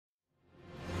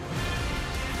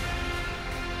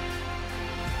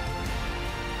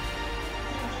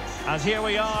And here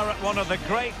we are at one of the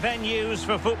great venues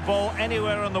for football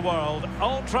anywhere in the world,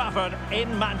 Old Trafford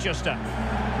in Manchester.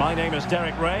 My name is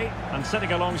Derek Ray, and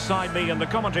sitting alongside me in the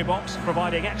commentary box,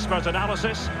 providing expert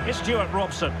analysis, is Stuart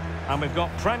Robson. And we've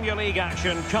got Premier League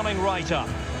action coming right up.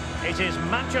 It is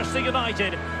Manchester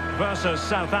United versus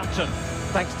Southampton.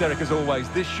 Thanks, Derek, as always.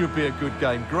 This should be a good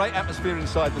game. Great atmosphere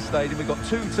inside the stadium. We've got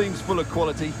two teams full of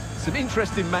quality, some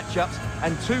interesting matchups,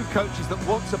 and two coaches that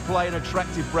want to play an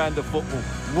attractive brand of football.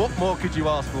 What more could you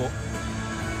ask for?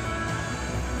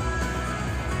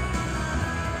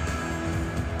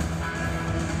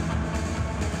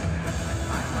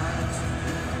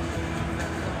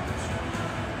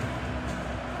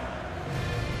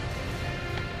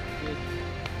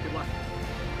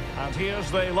 And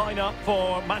here's the lineup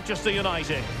for Manchester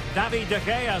United. David De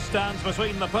Gea stands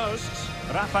between the posts.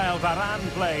 Rafael Varane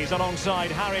plays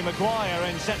alongside Harry Maguire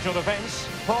in central defence.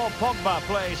 Paul Pogba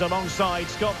plays alongside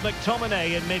Scott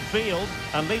McTominay in midfield.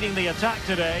 And leading the attack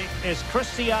today is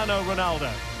Cristiano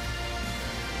Ronaldo.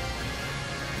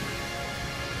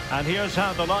 And here's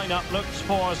how the lineup looks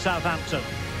for Southampton.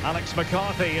 Alex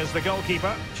McCarthy is the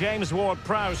goalkeeper. James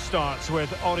Ward-Prowse starts with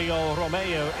Oriol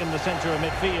Romeu in the centre of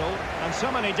midfield. And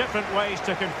so many different ways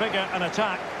to configure an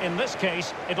attack. In this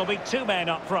case, it'll be two men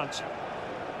up front.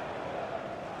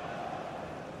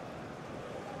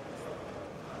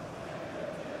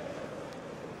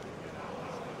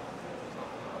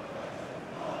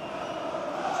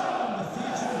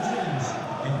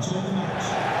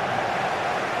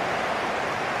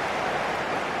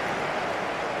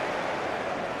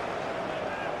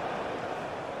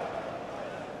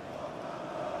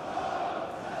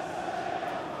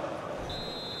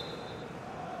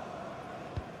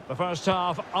 The first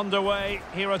half underway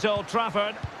here at Old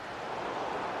Trafford.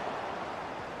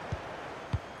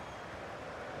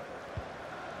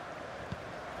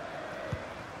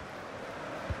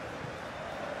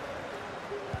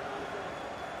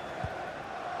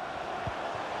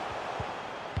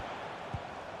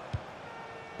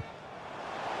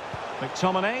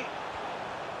 McTominay.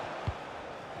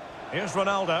 Here's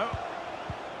Ronaldo.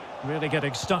 Really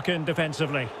getting stuck in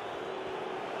defensively.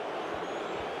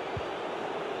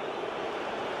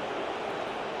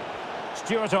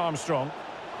 Stuart Armstrong.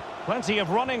 Plenty of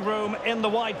running room in the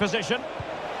wide position.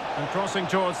 And crossing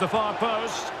towards the far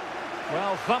post.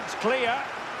 Well, thumped clear.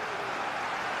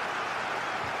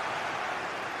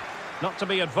 Not to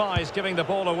be advised giving the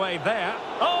ball away there.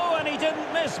 Oh, and he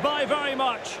didn't miss by very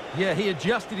much. Yeah, he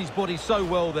adjusted his body so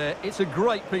well there. It's a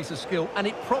great piece of skill, and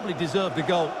it probably deserved a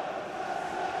goal.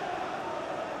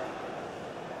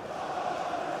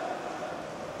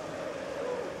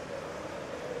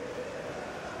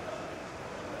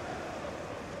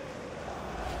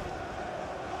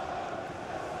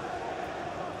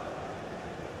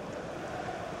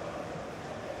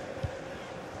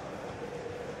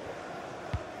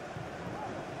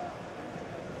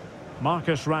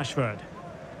 Marcus Rashford.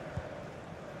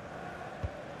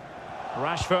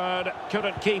 Rashford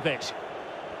couldn't keep it.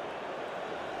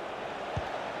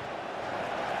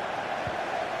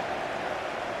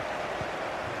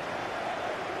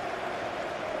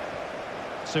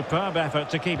 Superb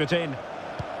effort to keep it in.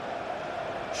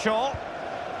 Shaw.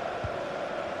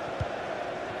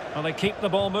 Well, they keep the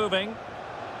ball moving.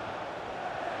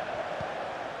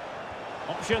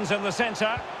 Options in the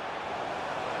centre.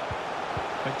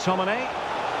 McTominay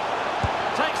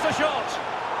takes the shot,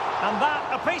 and that,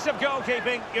 a piece of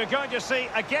goalkeeping you're going to see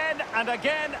again and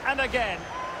again and again.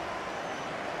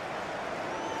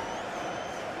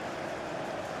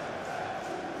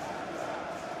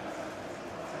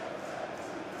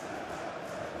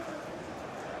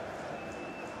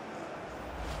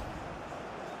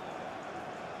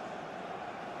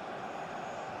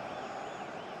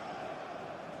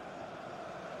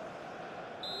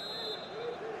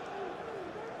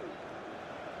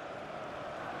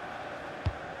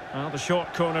 Well, the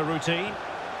short corner routine.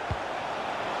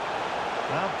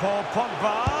 Now Paul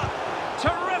Pogba.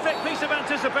 Terrific piece of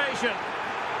anticipation.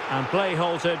 And play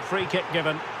halted, free kick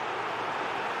given.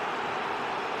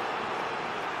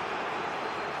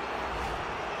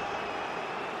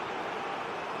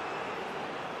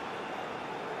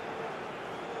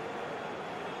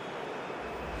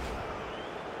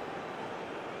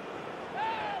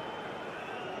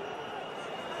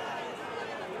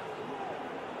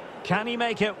 Can he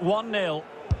make it 1-0? Goal!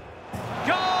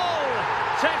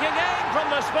 Taking aim from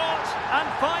the spot and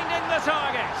finding the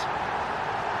target.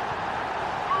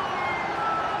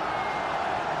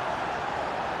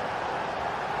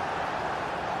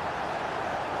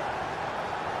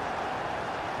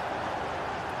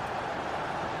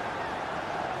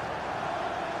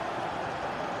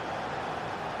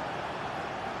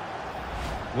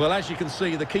 Well, as you can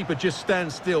see, the keeper just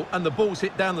stands still and the ball's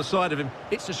hit down the side of him.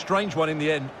 It's a strange one in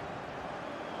the end.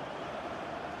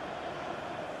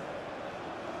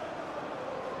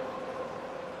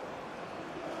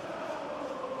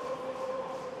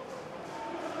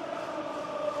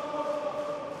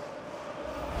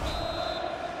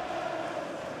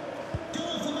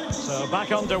 So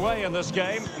back underway in this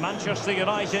game. Manchester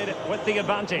United with the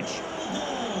advantage.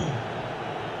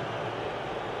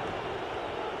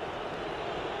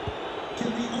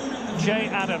 Jay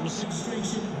Adams.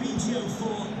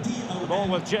 Ball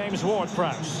with James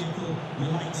Ward-Prowse.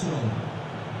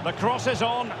 The cross is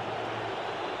on.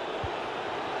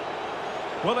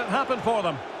 Will it happen for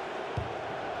them?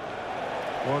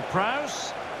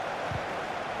 Ward-Prowse.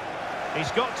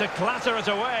 He's got to clatter it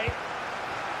away.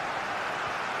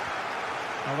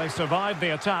 Well, they survived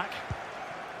the attack.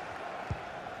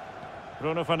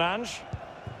 Bruno Fernandes.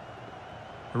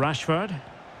 Rashford.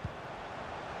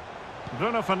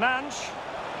 Bruno Fernandes.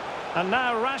 And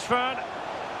now Rashford.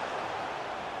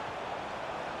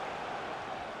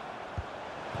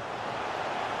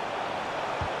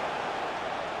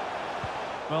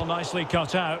 Well, nicely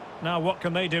cut out. Now what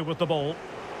can they do with the ball?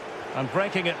 And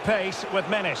breaking at pace with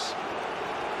menace.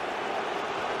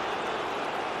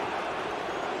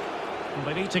 Well,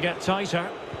 they need to get tighter.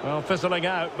 Well, fizzling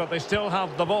out, but they still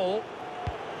have the ball.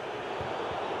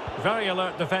 Very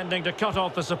alert defending to cut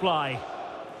off the supply.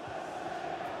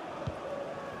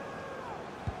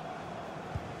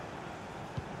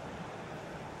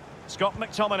 Scott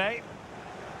McTominay.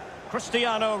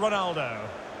 Cristiano Ronaldo.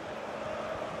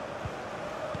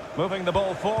 Moving the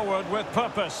ball forward with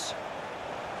purpose.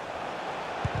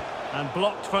 And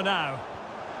blocked for now.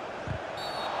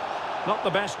 Not the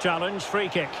best challenge, free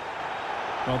kick.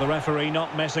 Well, the referee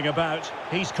not messing about.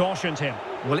 He's cautioned him.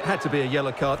 Well, it had to be a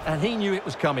yellow card, and he knew it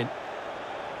was coming.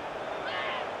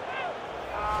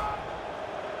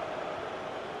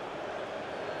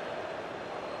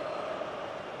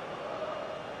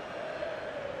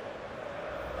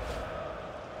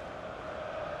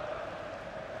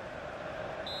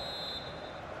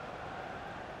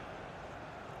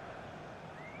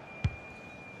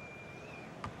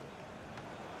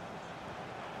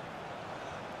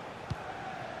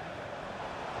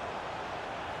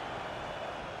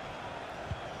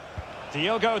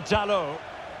 Diogo Dalot.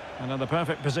 Another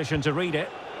perfect position to read it.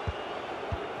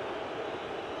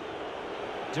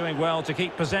 Doing well to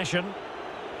keep possession.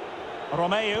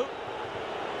 Romeu.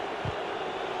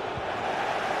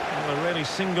 Well, a really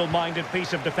single-minded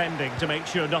piece of defending to make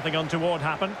sure nothing untoward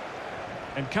happened.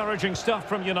 Encouraging stuff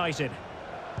from United.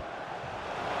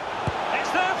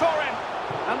 It's there for him!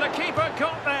 And the keeper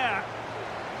got there.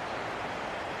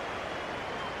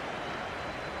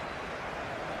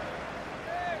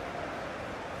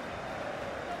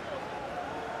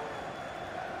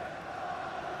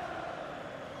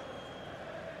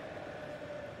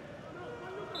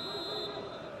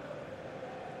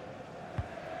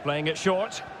 Playing it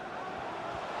short.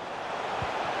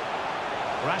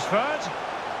 Rashford.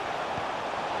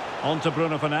 On to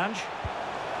Bruno Fernandes.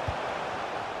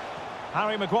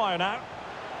 Harry Maguire now.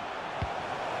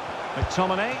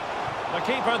 McTominay. The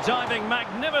keeper diving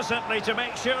magnificently to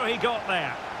make sure he got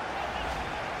there.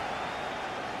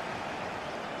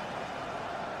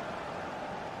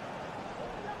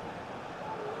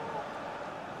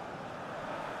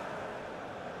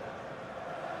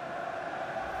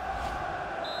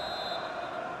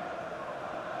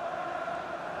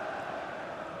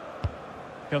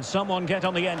 Can someone get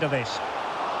on the end of this?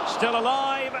 Still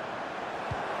alive.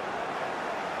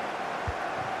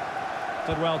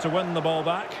 Did well to win the ball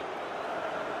back.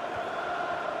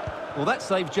 Well, that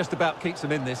save just about keeps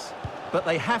them in this, but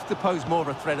they have to pose more of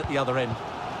a threat at the other end.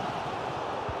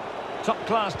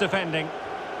 Top-class defending.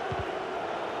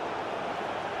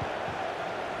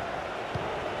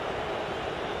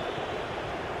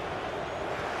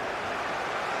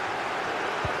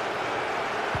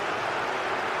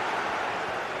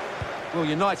 Well,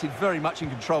 United very much in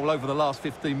control over the last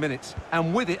 15 minutes,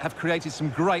 and with it have created some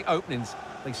great openings.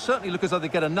 They certainly look as though they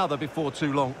get another before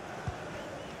too long.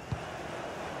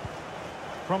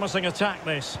 Promising attack,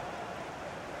 this.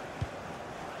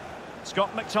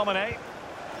 Scott McTominay.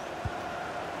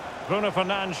 Bruno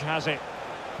Fernandes has it.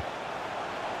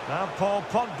 Now Paul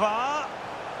Pogba.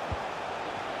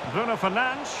 Bruno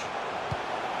Fernandes.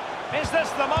 Is this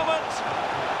the moment?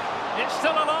 It's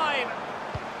still alive.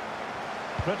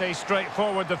 Pretty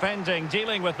straightforward defending,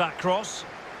 dealing with that cross.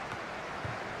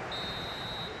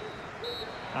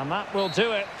 And that will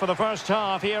do it for the first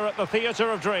half here at the Theatre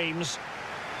of Dreams.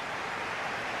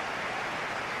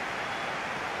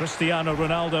 Cristiano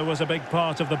Ronaldo was a big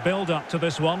part of the build-up to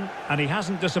this one, and he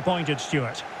hasn't disappointed,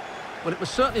 Stuart. Well, it was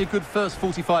certainly a good first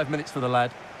 45 minutes for the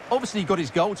lad. Obviously, he got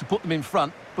his goal to put them in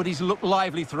front, but he's looked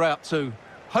lively throughout too.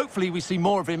 Hopefully, we see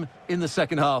more of him in the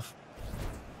second half.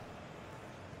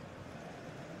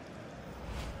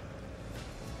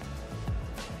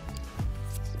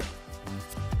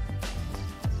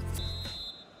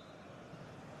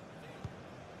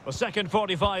 The second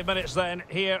 45 minutes then,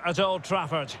 here at Old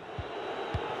Trafford.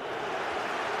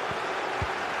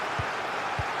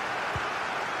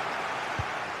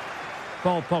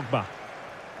 Paul Pogba.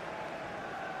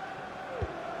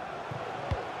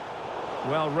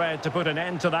 Well read to put an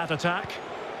end to that attack.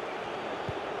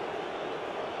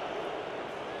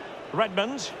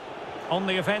 Redmond on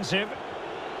the offensive.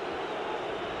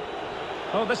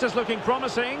 Oh, this is looking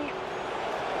promising.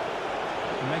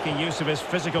 Making use of his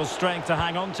physical strength to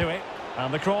hang on to it.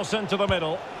 And the cross into the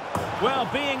middle. Well,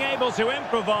 being able to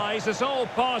improvise is all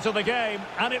part of the game,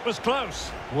 and it was close.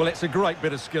 Well, it's a great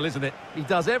bit of skill, isn't it? He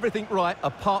does everything right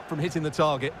apart from hitting the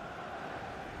target.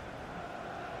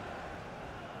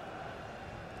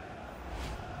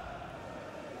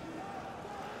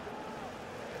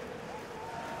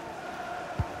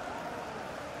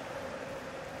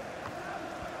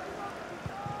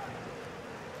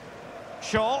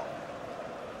 Shaw.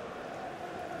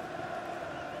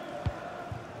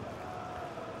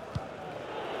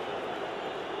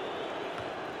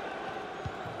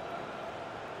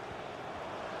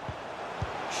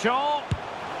 Shaw.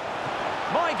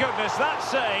 My goodness, that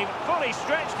save. Fully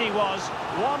stretched he was.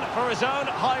 One for his own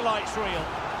highlights reel.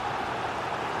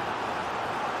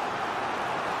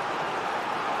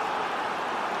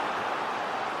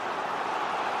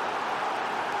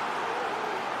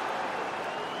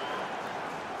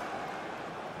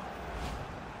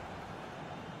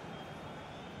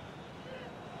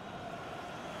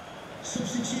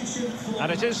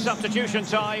 And it is substitution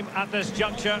time at this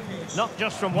juncture, not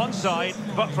just from one side,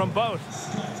 but from both.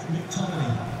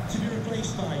 To be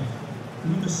replaced by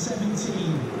number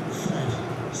 17,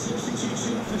 Fred.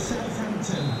 Substitution for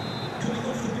Southampton. Coming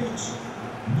off the pitch,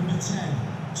 number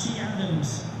 10, G.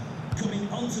 Adams. Coming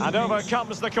onto the And over pitch,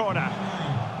 comes the corner.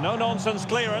 No-nonsense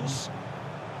clearance.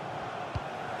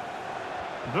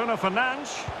 Bruno Fernandes.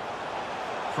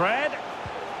 Fred.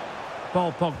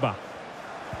 Paul Pogba.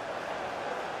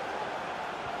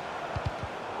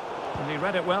 And he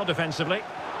read it well defensively.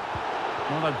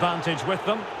 One advantage with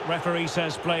them. Referee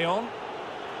says play on.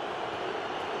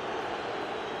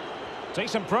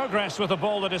 Decent progress with the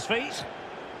ball at his feet.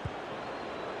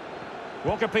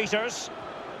 Walker-Peters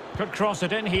could cross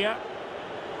it in here.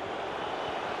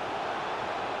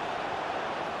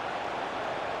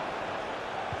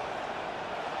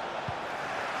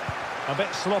 A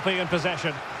bit sloppy in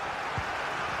possession.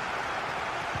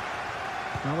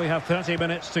 Well, we have 30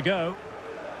 minutes to go.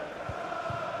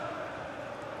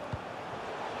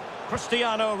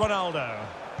 Cristiano Ronaldo.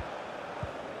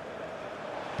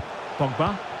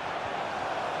 Pogba.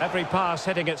 Every pass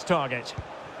hitting its target.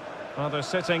 Well, they're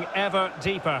sitting ever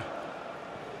deeper.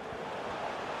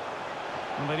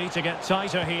 And they need to get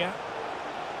tighter here.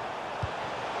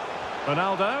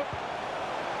 Ronaldo.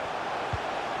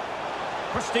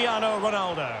 Cristiano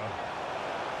Ronaldo.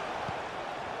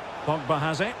 Pogba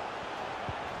has it.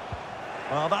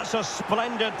 Well, that's a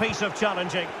splendid piece of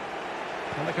challenging.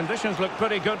 And the conditions look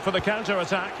pretty good for the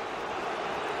counter-attack.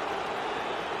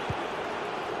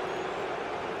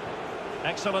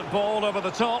 Excellent ball over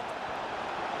the top.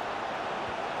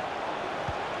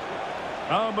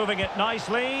 Oh, moving it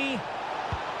nicely.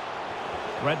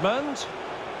 Redmond.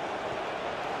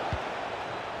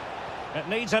 It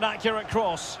needs an accurate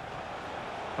cross.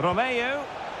 Romeo.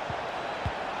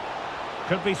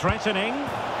 Could be threatening.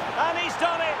 And he's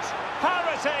done it!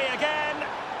 Parity again!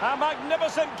 A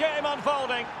magnificent game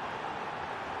unfolding.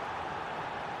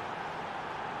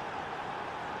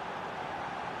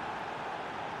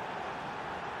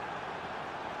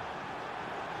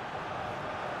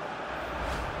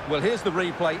 Well, here's the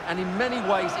replay, and in many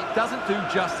ways it doesn't do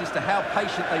justice to how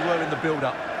patient they were in the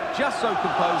build-up. Just so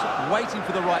composed, waiting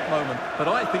for the right moment. But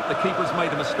I think the keeper's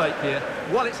made a mistake here.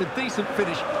 While it's a decent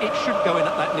finish, it shouldn't go in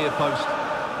at that near post.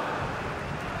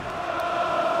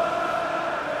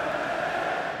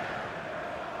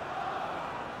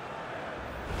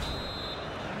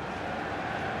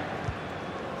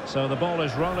 So the ball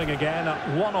is rolling again at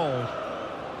 1-1.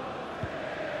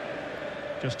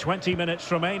 Just 20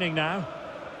 minutes remaining now.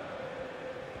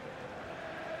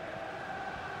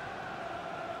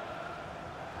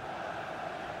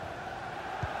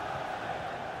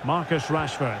 Marcus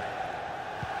Rashford.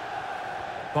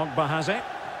 Pogba has it.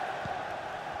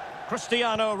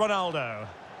 Cristiano Ronaldo.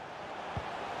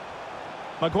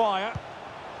 Maguire.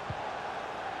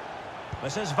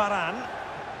 This is Varane.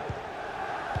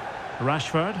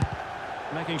 Rashford.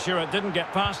 Making sure it didn't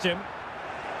get past him.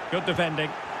 Good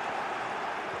defending.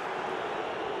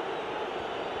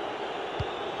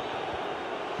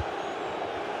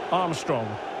 Armstrong.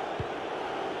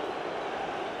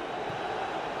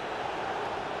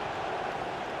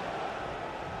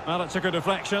 Well, it took a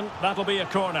deflection. That'll be a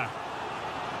corner.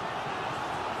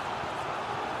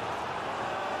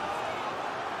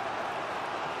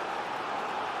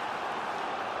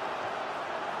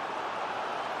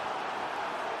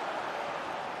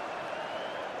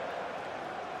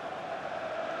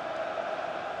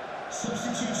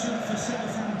 Substitution for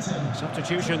Southampton.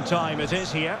 Substitution time it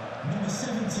is here. Number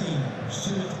 17,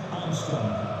 Stuart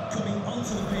Armstrong. Coming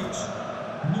onto the pitch,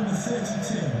 number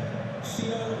 32,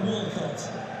 Theo Walcott.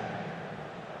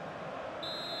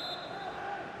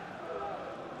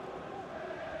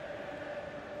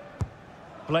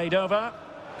 Played over.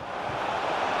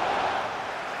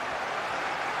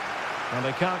 And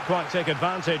they can't quite take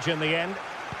advantage in the end.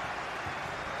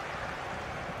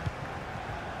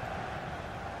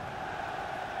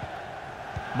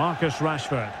 Marcus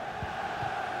Rashford.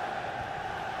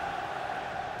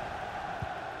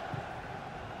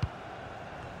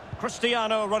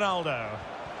 Cristiano Ronaldo.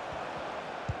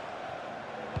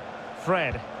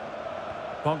 Fred.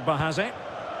 Pogba has it.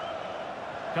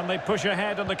 Can they push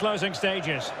ahead in the closing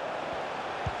stages?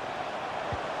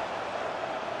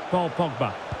 Paul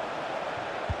Pogba.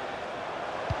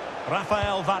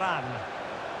 Rafael Varane.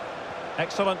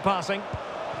 Excellent passing.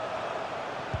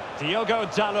 Diogo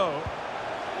Dalot.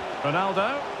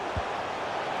 Ronaldo.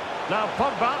 Now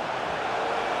Pogba.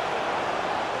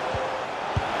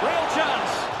 Real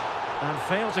chance. And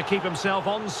failed to keep himself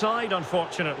onside,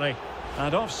 unfortunately.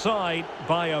 And offside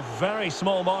by a very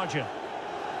small margin.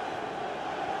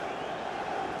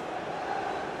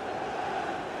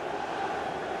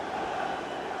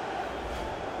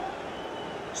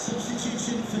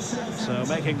 Substitution for So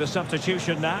Southampton. making the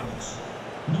substitution now.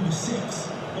 Number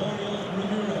 6, Oriol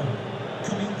Romero.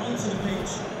 Coming onto the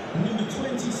pitch, number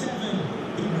 27,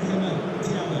 Ibrahima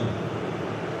Diallo.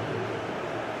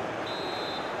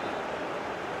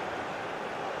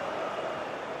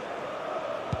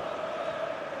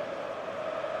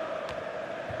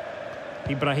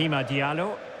 Ibrahima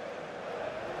Diallo.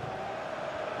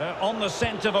 They're on the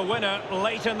scent of a winner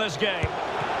late in this game.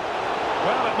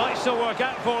 Well, it might still work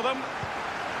out for them.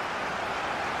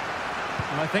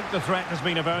 And I think the threat has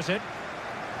been averted.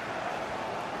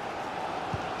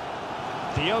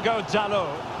 Diogo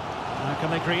Dalot. Now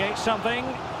can they create something?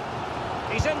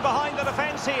 He's in behind the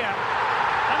defence here.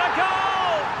 And a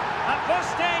goal! At this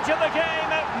stage of the game,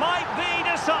 it might be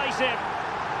decisive.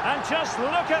 And just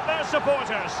look at their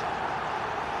supporters.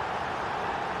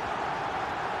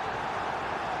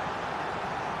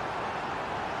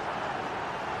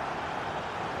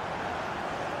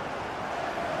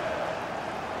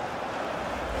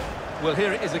 Well,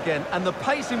 here it is again, and the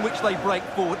pace in which they break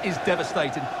forward is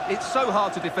devastating. It's so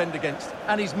hard to defend against,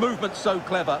 and his movement's so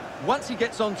clever. Once he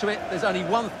gets onto it, there's only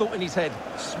one thought in his head: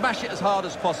 smash it as hard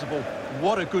as possible.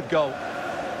 What a good goal.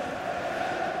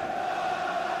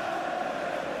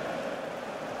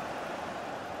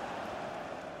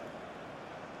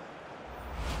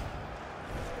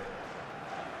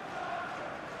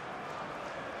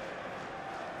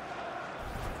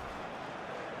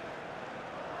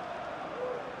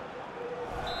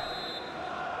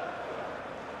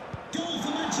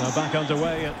 So back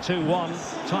underway at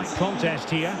 2-1. Tight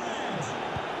contest here.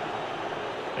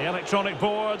 The electronic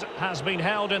board has been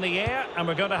held in the air, and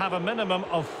we're going to have a minimum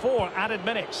of 4 added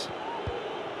minutes.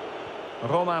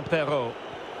 Romain Perrault.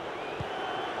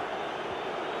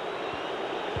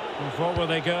 And forward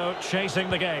they go, chasing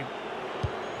the game.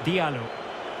 Diallo.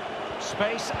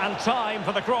 Space and time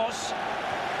for the cross.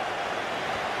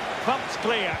 Thumped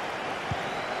clear.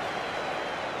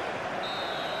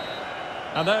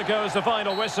 And there goes the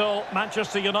final whistle.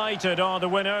 Manchester United are the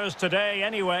winners today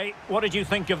anyway. What did you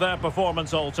think of their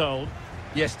performance, all told?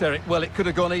 Yes, Derek, well, it could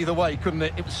have gone either way, couldn't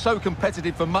it? It was so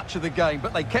competitive for much of the game,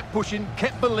 but they kept pushing,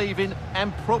 kept believing,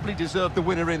 and probably deserved the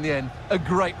winner in the end. A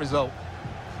great result.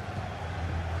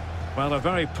 Well, a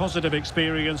very positive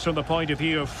experience from the point of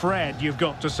view of Fred, you've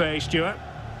got to say, Stuart.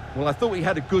 Well, I thought he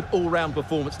had a good all-round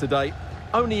performance today.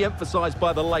 Only emphasised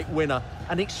by the late winner.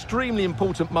 An extremely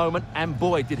important moment, and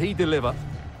boy, did he deliver.